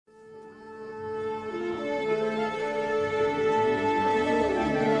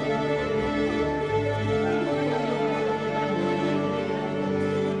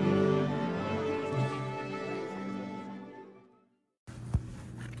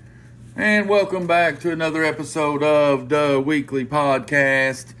And welcome back to another episode of the Weekly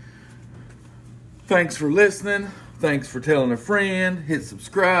Podcast. Thanks for listening. Thanks for telling a friend. Hit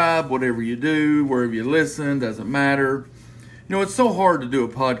subscribe, whatever you do, wherever you listen, doesn't matter. You know, it's so hard to do a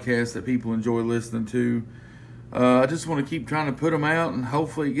podcast that people enjoy listening to. I just want to keep trying to put them out, and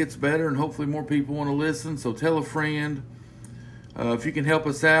hopefully it gets better, and hopefully more people want to listen. So tell a friend. If you can help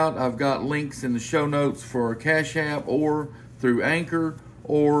us out, I've got links in the show notes for our Cash App or through Anchor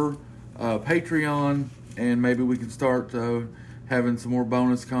or Patreon, and maybe we can start having some more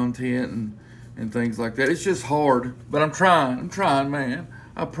bonus content and things like that. It's just hard, but I'm trying, man.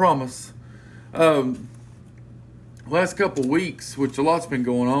 I promise. Last couple weeks, which a lot's been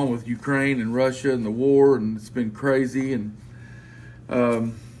going on with Ukraine and Russia and the war, and it's been crazy, and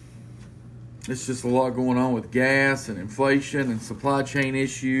it's just a lot going on with gas and inflation and supply chain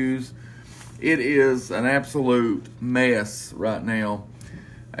issues. It is an absolute mess right now.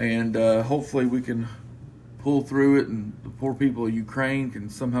 And hopefully we can pull through it, and the poor people of Ukraine can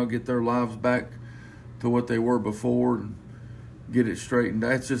somehow get their lives back to what they were before and get it straightened.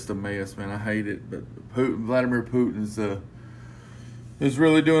 That's just a mess, man. I hate it. But Vladimir Putin is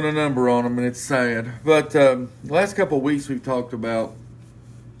really doing a number on them, and it's sad. But the last couple of weeks we've talked about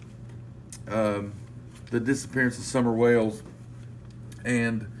the disappearance of summer whales,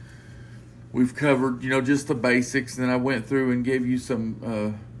 and we've covered, just the basics. And then I went through and gave you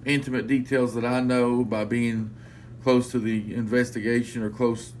some intimate details that I know by being close to the investigation, or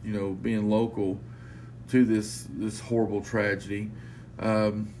close, being local to this horrible tragedy.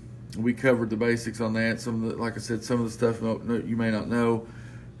 We covered the basics on that. Like I said, some of the stuff you may not know.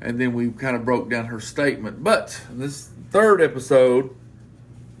 And then we kind of broke down her statement. But in this third episode,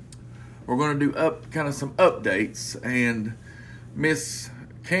 we're going to do some updates. And Miss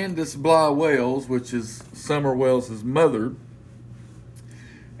Candace Bly Wales, which is Summer Wales' mother,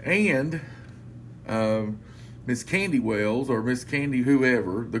 and Miss Candy Wales, or Miss Candy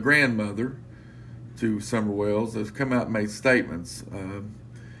whoever, the grandmother to Summer Wales, has come out and made statements.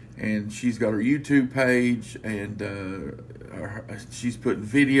 And she's got her YouTube page, and she's putting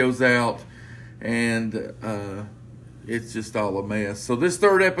videos out, and it's just all a mess. So this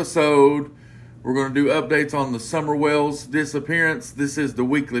third episode, we're going to do updates on the Summer Wales disappearance. This is the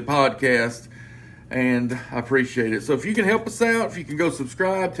Weekly Podcast, and I appreciate it. So if you can help us out, if you can go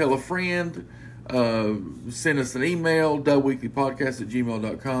subscribe, tell a friend, send us an email,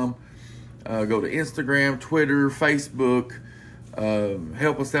 theweeklypodcast@gmail.com. Go to Instagram, Twitter, Facebook.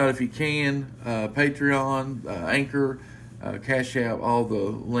 Help us out if you can. Patreon, Anchor, Cash App, all the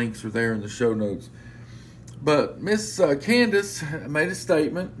links are there in the show notes. But Miss Candace made a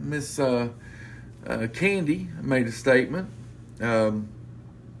statement. Miss Candy made a statement.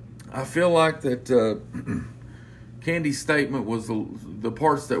 I feel like that Candy's statement was the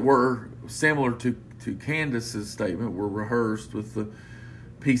parts that were similar to Candace's statement were rehearsed with the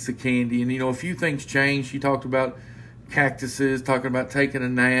piece of candy. And, a few things changed. She talked about cactuses, talking about taking a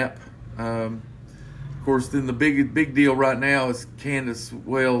nap. Of course, then the big deal right now is Candace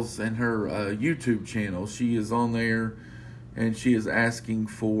Wales and her YouTube channel. She is on there, and she is asking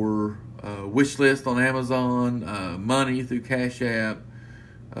for wish list on Amazon, money through Cash App.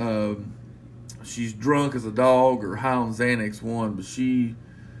 She's drunk as a dog or high on Xanax 1, but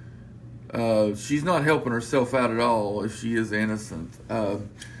she's not helping herself out at all if she is innocent.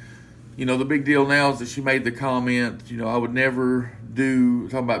 The big deal now is that she made the comment, I would never talking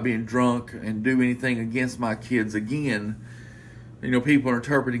about being drunk and do anything against my kids again. People are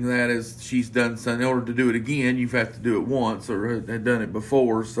interpreting that as she's done something. In order to do it again, you have to do it once or had done it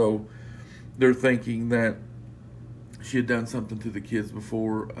before. So they're thinking that she had done something to the kids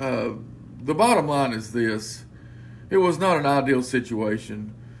before. The bottom line is this. It was not an ideal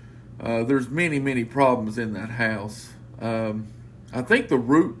situation. There's many, many problems in that house. I think the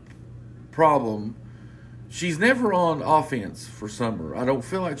root problem, she's never on offense for Summer. I don't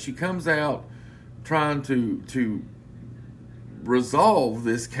feel like she comes out trying to resolve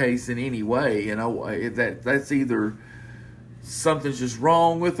this case in any way. That's either something's just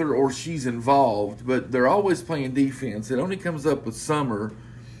wrong with her or she's involved, but they're always playing defense. It only comes up with Summer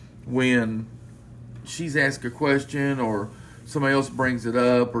when she's asked a question or somebody else brings it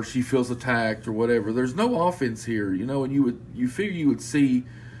up or she feels attacked or whatever. There's no offense here, and you figure you would see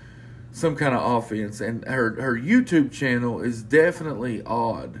some kind of offense. And her YouTube channel is definitely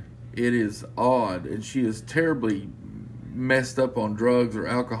odd. It is odd, and she is terribly messed up on drugs or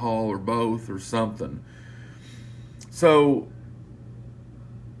alcohol or both or something. So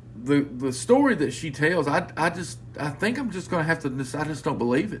the story that she tells, I think I'm just going to have to. I just don't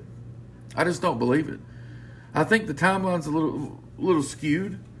believe it. I just don't believe it. I think the timeline's a little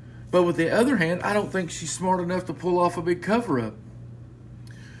skewed. But with the other hand, I don't think she's smart enough to pull off a big cover-up.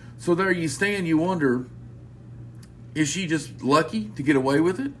 So there you stand, you wonder, is she just lucky to get away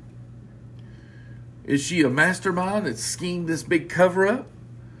with it? Is she a mastermind that schemed this big cover-up?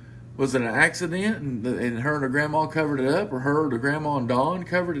 Was it an accident and her and her grandma covered it up? Or her or the grandma and Dawn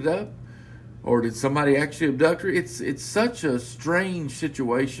covered it up? Or did somebody actually abduct her? It's such a strange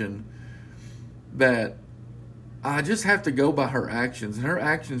situation that I just have to go by her actions. And her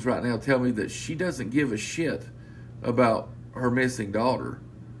actions right now tell me that she doesn't give a shit about her missing daughter.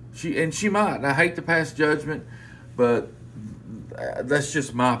 She might. And I hate to pass judgment, but that's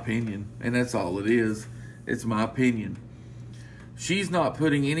just my opinion. And that's all it is. It's my opinion. She's not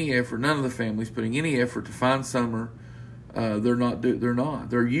putting any effort. None of the family's putting any effort to find Summer. They're not.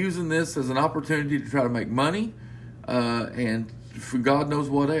 They're using this as an opportunity to try to make money, and for God knows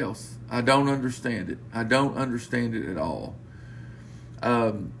what else. I don't understand it. I don't understand it at all.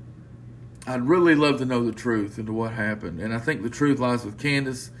 I'd really love to know the truth into what happened, and I think the truth lies with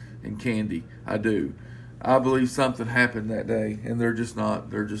Candace and Candy. I do. I believe something happened that day, and they're just not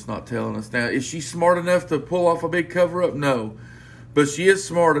telling us now. Is she smart enough to pull off a big cover-up? No. But she is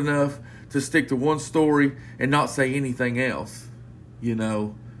smart enough to stick to one story and not say anything else. You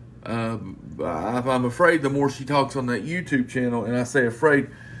know, I'm afraid the more she talks on that YouTube channel, and I say afraid,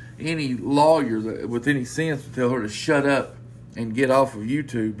 any lawyer that, with any sense would tell her to shut up and get off of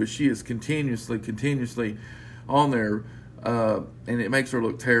YouTube. But she is continuously on there, and it makes her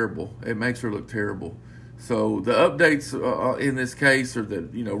look terrible. It makes her look terrible. So the updates in this case are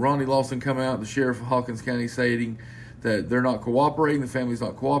that, you know, Ronnie Lawson come out, the sheriff of Hawkins County, stating that they're not cooperating, the family's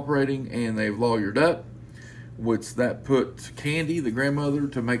not cooperating, and they've lawyered up, which that put Candy, the grandmother,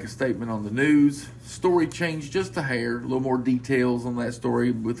 to make a statement on the news. Story changed just a hair, a little more details on that story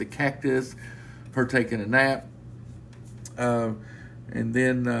with the cactus, her taking a nap. And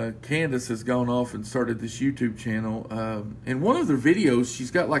then Candace has gone off and started this YouTube channel. In one of their videos, she's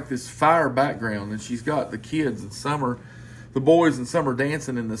got like this fire background, and she's got the kids and Summer, the boys and Summer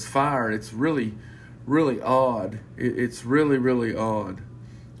dancing in this fire. It's really odd. It's really odd.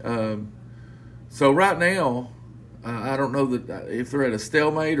 So right now, I don't know that if they're at a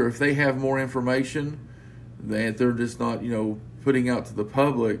stalemate or if they have more information that they're just not, you know, putting out to the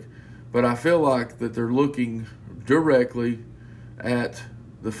public. But I feel like that they're looking directly at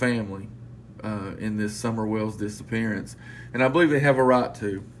the family in this Summer Wells disappearance. And I believe they have a right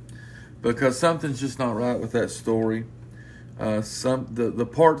to, because something's just not right with that story. The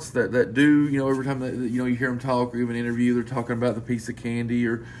parts that do, you know, every time that, you know, you hear them talk or even interview, they're talking about the piece of candy,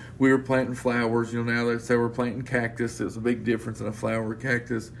 or we were planting flowers. You know, now they say we're planting cactus. There's a big difference in a flower or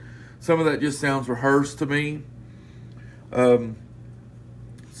cactus. Some of that just sounds rehearsed to me.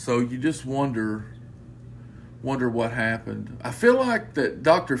 So you just wonder what happened. I feel like that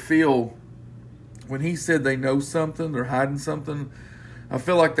Dr. Phil, when he said they know something, they're hiding something, I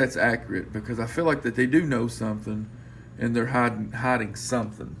feel like that's accurate, because I feel like that they do know something. And they're hiding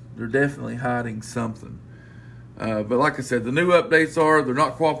something. They're definitely hiding something. But like I said, the new updates are they're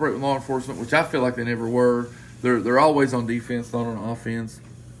not cooperating with law enforcement, which I feel like they never were. They're always on defense, not on offense.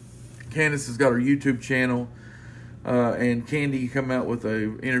 Candace has got her YouTube channel, and Candy come out with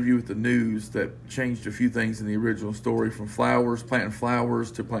an interview with the news that changed a few things in the original story, from planting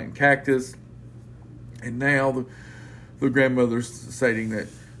flowers to planting cactus. And now the grandmother's stating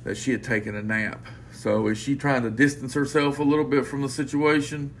that she had taken a nap. So is she trying to distance herself a little bit from the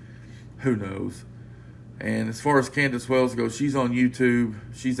situation? Who knows? And as far as Candace Wells goes, she's on YouTube.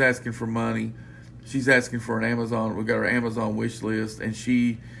 She's asking for money. She's asking for an Amazon. We've got her Amazon wish list, and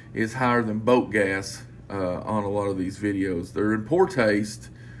she is higher than boat gas on a lot of these videos. They're in poor taste.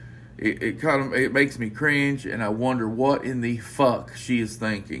 It makes me cringe, and I wonder what in the fuck she is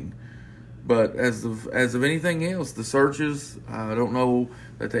thinking. But as of anything else, the searches, I don't know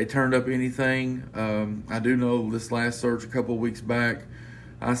that they turned up anything. I do know this last search a couple of weeks back,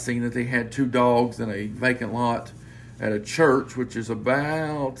 I seen that they had 2 dogs in a vacant lot at a church, which is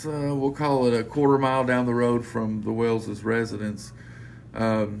about, we'll call it a quarter mile down the road from the Wells' residence.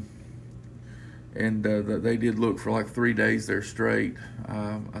 And they did look for like 3 days there straight.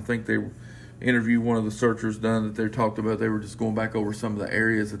 I think they interviewed one of the searchers done that they talked about. They were just going back over some of the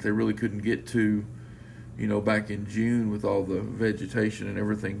areas that they really couldn't get to, you know, back in June with all the vegetation and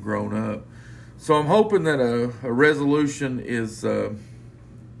everything grown up. So I'm hoping that a resolution is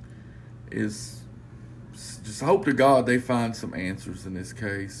just hope to God they find some answers in this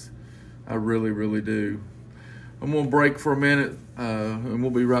case. I really do. I'm going to break for a minute, and we'll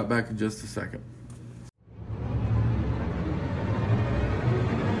be right back in just a second.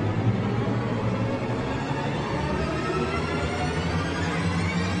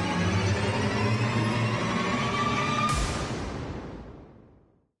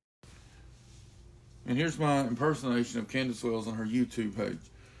 And here's my impersonation of Candace Wells on her YouTube page.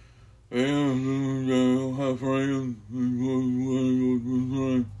 And have friends.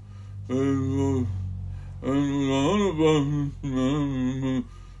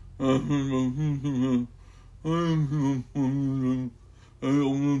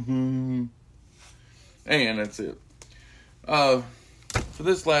 And that's it. For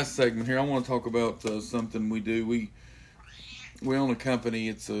this last segment here, I want to talk about something we do. We own a company.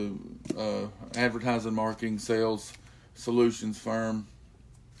 It's a advertising, marketing, sales solutions firm.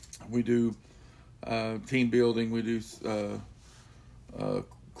 We do team building. We do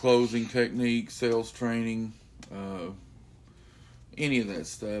closing techniques, sales training, any of that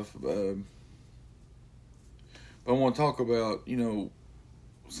stuff. But I want to talk about,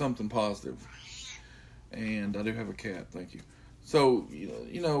 something positive. And I do have a cat, thank you. So,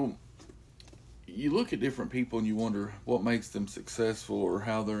 you look at different people and you wonder what makes them successful or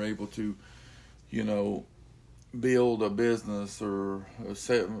how they're able to, build a business or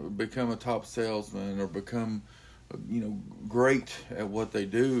become a top salesman or become, great at what they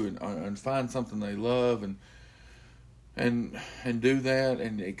do and find something they love and do that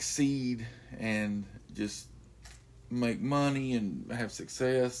and exceed and just make money and have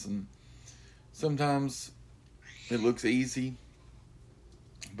success. And sometimes it looks easy,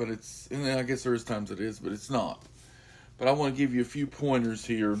 but and I guess there is times it is, but it's not. But I want to give you a few pointers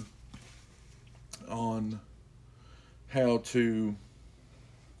here on how to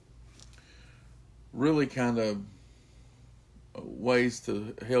really kind of ways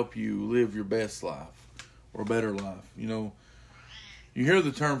to help you live your best life or better life. You hear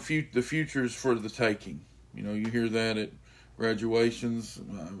the term the future is for the taking. You hear that at graduations,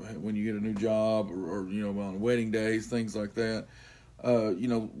 when you get a new job or on wedding days, things like that.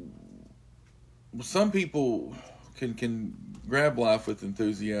 Some people can grab life with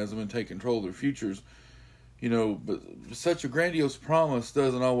enthusiasm and take control of their futures, but such a grandiose promise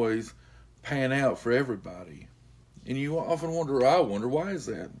doesn't always pan out for everybody. And you often I wonder, why is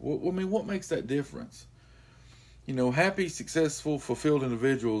that? What makes that difference? Happy, successful, fulfilled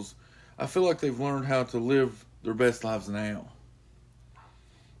individuals, I feel like they've learned how to live their best lives now.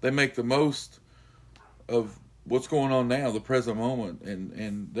 They make the most of what's going on now, the present moment,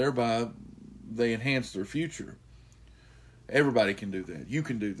 and thereby they enhance their future. Everybody can do that. You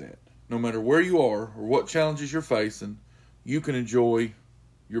can do that. No matter where you are or what challenges you're facing, you can enjoy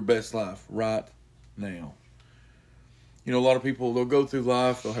your best life right now. A lot of people, they'll go through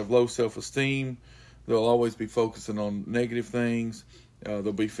life, they'll have low self-esteem, they'll always be focusing on negative things,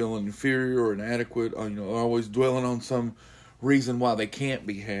 they'll be feeling inferior or inadequate, always dwelling on some reason why they can't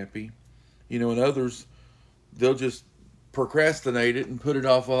be happy. And others, they'll just procrastinate it and put it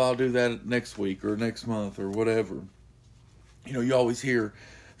off, well, I'll do that next week or next month or whatever. You always hear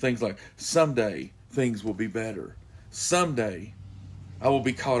things like, someday things will be better. Someday I will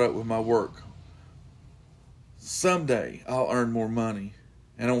be caught up with my work. Someday I'll earn more money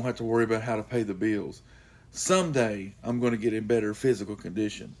and I won't have to worry about how to pay the bills. Someday I'm going to get in better physical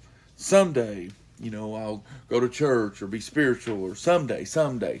condition. Someday, I'll go to church or be spiritual, or someday.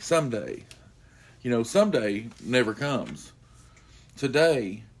 Someday never comes.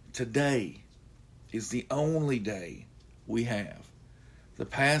 Today is the only day we have. The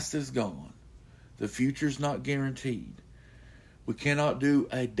past is gone. The future's not guaranteed. We cannot do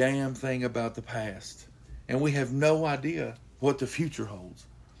a damn thing about the past. And we have no idea what the future holds.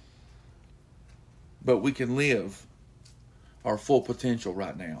 But we can live our full potential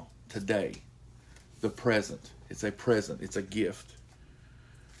right now, today. The present. It's a present. It's a gift.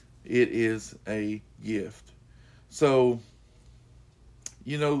 It is a gift. So,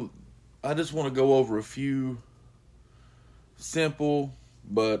 I just want to go over a few simple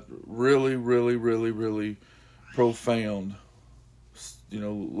but really, really, really, really profound,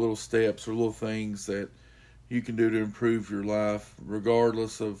 little steps or little things that you can do to improve your life,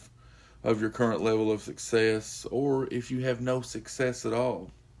 regardless of your current level of success, or if you have no success at all.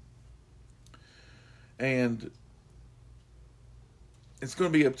 And it's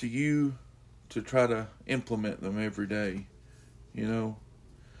going to be up to you to try to implement them every day.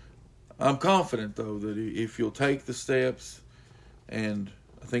 I'm confident, though, that if you'll take the steps, and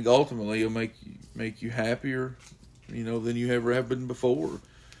I think ultimately it'll make you happier, than you ever have been before.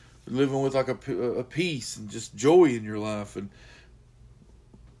 Living with like a peace and just joy in your life, and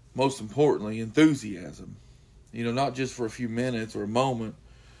most importantly, enthusiasm. Not just for a few minutes or a moment,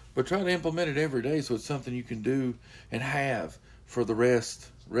 but try to implement it every day so it's something you can do and have for the rest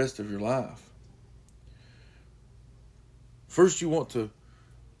of your life. First, you want to,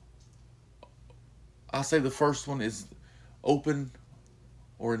 I say the first one is open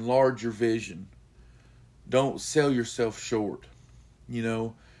or enlarge your vision. Don't sell yourself short. You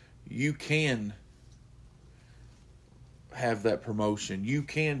know, you can have that promotion. You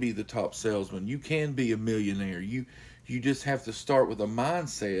can be the top salesman. You can be a millionaire. You just have to start with a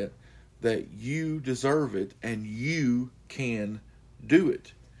mindset that you deserve it and you can do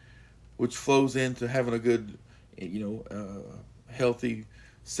it, which flows into having a good, healthy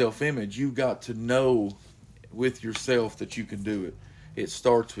self-image. You've got to know with yourself that you can do it. It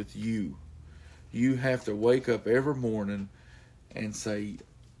starts with you. You have to wake up every morning and say,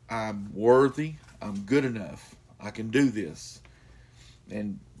 I'm worthy, I'm good enough, I can do this.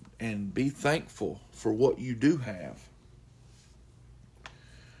 And be thankful for what you do have.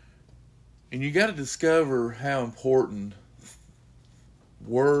 And you got to discover how important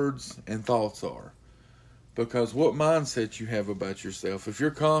words and thoughts are. Because what mindset you have about yourself, if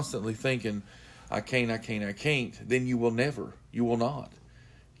you're constantly thinking, I can't, then you will never, you will not.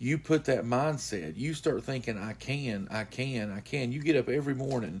 You put that mindset, you start thinking, I can. You get up every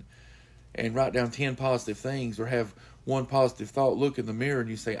morning and write down 10 positive things or have one positive thought, look in the mirror and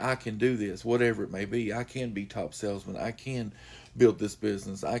you say, I can do this, whatever it may be. I can be top salesman. I can build this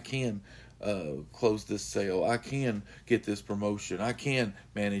business. I can close this sale. I can get this promotion. I can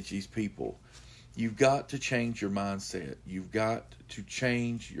manage these people. You've got to change your mindset. You've got to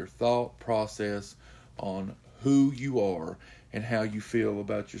change your thought process on who you are and how you feel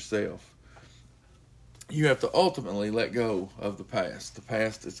about yourself. You have to ultimately let go of the past. The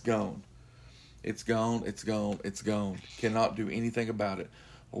past is gone. It's gone, it's gone, it's gone. Cannot do anything about it.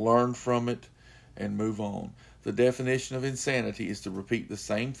 Learn from it and move on. The definition of insanity is to repeat the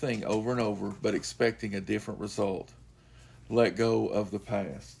same thing over and over, but expecting a different result. Let go of the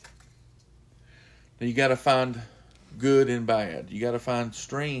past. Now you got to find good and bad. You got to find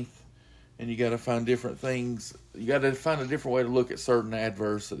strength, and you got to find different things. You got to find a different way to look at certain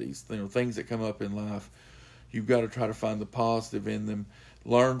adversities, things that come up in life. You've got to try to find the positive in them,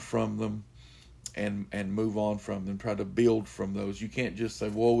 learn from them, and move on from them. Try to build from those. You can't just say,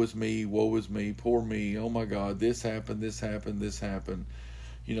 woe is me, poor me, oh my God, this happened. The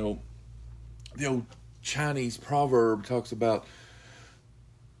old Chinese proverb talks about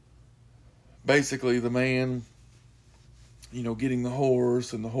basically the man, getting the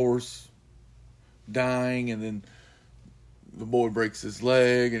horse and the horse dying, and then the boy breaks his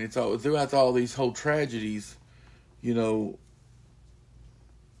leg, and it's all throughout all these whole tragedies,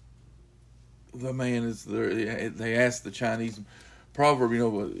 the man is there. They ask the Chinese proverb,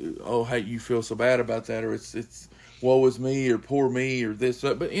 oh, hey, you feel so bad about that, or it's woe is me, or poor me, or this,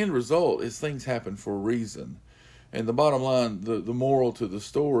 but end result is things happen for a reason. And the bottom line, the moral to the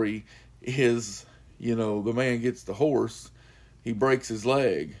story is, the man gets the horse, he breaks his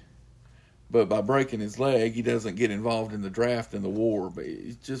leg, but by breaking his leg, he doesn't get involved in the draft and the war. But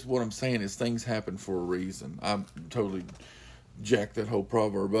it's just what I'm saying is things happen for a reason. I'm totally jacked that whole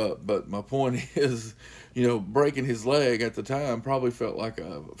proverb up, but my point is, breaking his leg at the time probably felt like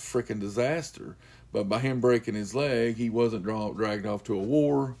a freaking disaster, but by him breaking his leg, he wasn't dragged off to a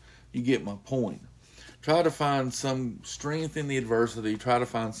war. You get my point. Try to find some strength in the adversity. Try to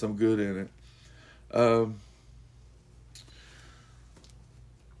find some good in it.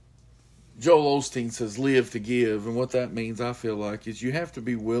 Joel Osteen says, live to give. And what that means, I feel like, is you have to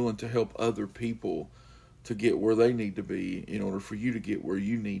be willing to help other people to get where they need to be in order for you to get where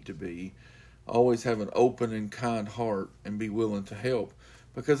you need to be. Always have an open and kind heart and be willing to help,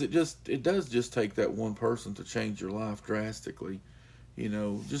 because it does just take that one person to change your life drastically.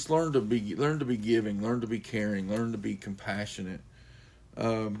 Just learn to be giving, learn to be caring, learn to be compassionate,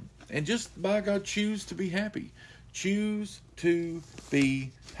 and just by God, choose to be happy. Choose to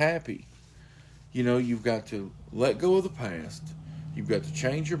be happy. You've got to let go of the past. You've got to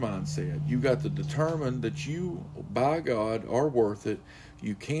change your mindset. You've got to determine that you, by God, are worth it.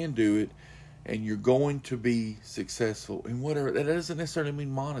 You can do it, and you're going to be successful in whatever. That doesn't necessarily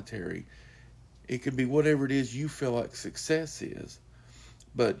mean monetary. It could be whatever it is you feel like success is.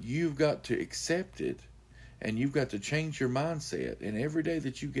 But you've got to accept it, and you've got to change your mindset. And every day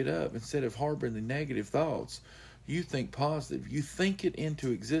that you get up, instead of harboring the negative thoughts, you think positive. You think it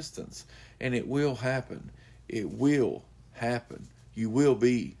into existence, and it will happen. It will happen. You will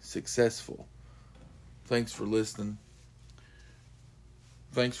be successful. Thanks for listening.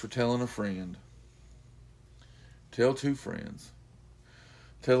 Thanks for telling a friend. Tell 2 friends.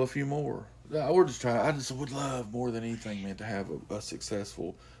 Tell a few more. I just would love more than anything, man, to have a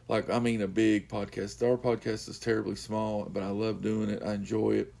successful, a big podcast. Our podcast is terribly small, but I love doing it. I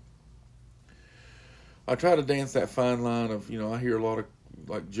enjoy it. I try to dance that fine line of, I hear a lot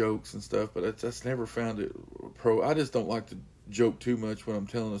of jokes and stuff, but that's never found it I just don't like to joke too much when I'm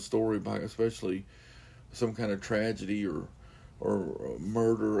telling a story, especially some kind of tragedy or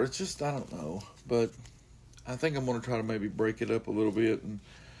murder. It's just, I don't know. But I think I'm going to try to maybe break it up a little bit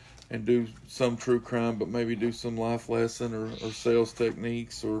and do some true crime, but maybe do some life lesson or sales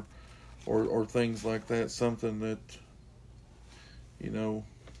techniques or things like that. Something that,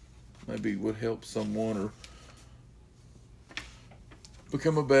 maybe would help someone or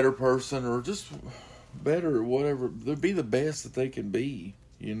become a better person or just better or whatever. They'll be the best that they can be,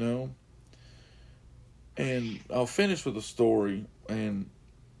 And I'll finish with a story, and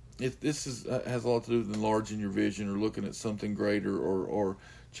if this has a lot to do with enlarging your vision or looking at something greater or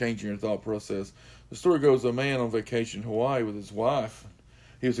changing your thought process. The story goes, a man on vacation in Hawaii with his wife.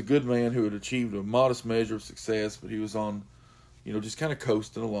 He was a good man who had achieved a modest measure of success, but he was on, just kind of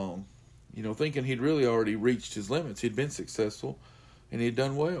coasting along, thinking he'd really already reached his limits. He'd been successful, and he'd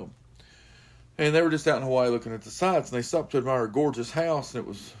done well. And they were just out in Hawaii looking at the sights, and they stopped to admire a gorgeous house, and it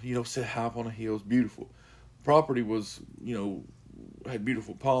was, set high up on a hill. It was beautiful. The property was, had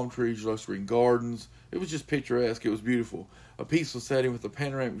beautiful palm trees, lush green gardens. It was just picturesque. It was beautiful. A peaceful setting with a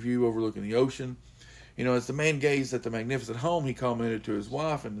panoramic view overlooking the ocean. As the man gazed at the magnificent home, he commented to his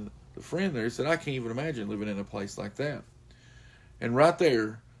wife and the friend there. He said, I can't even imagine living in a place like that. And right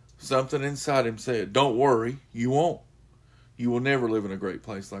there, something inside him said, don't worry, you won't. You will never live in a great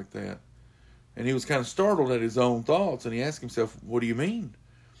place like that. And he was kind of startled at his own thoughts, and he asked himself, what do you mean?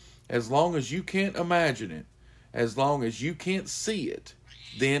 As long as you can't imagine it, as long as you can't see it,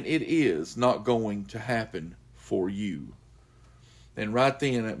 then it is not going to happen for you. And right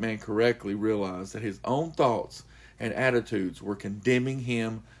then, that man correctly realized that his own thoughts and attitudes were condemning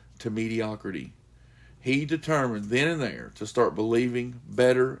him to mediocrity. He determined then and there to start believing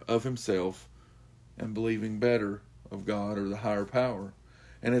better of himself and believing better of God or the higher power.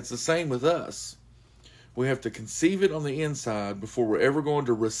 And it's the same with us. We have to conceive it on the inside before we're ever going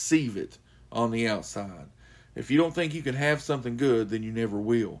to receive it on the outside. If you don't think you can have something good, then you never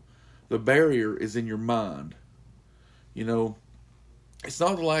will. The barrier is in your mind. It's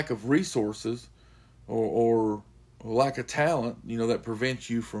not the lack of resources or lack of talent, that prevents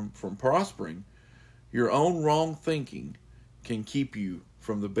you from prospering. Your own wrong thinking can keep you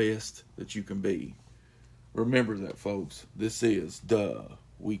from the best that you can be. Remember that, folks. This is the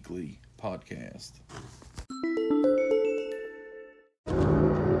Weekly Podcast.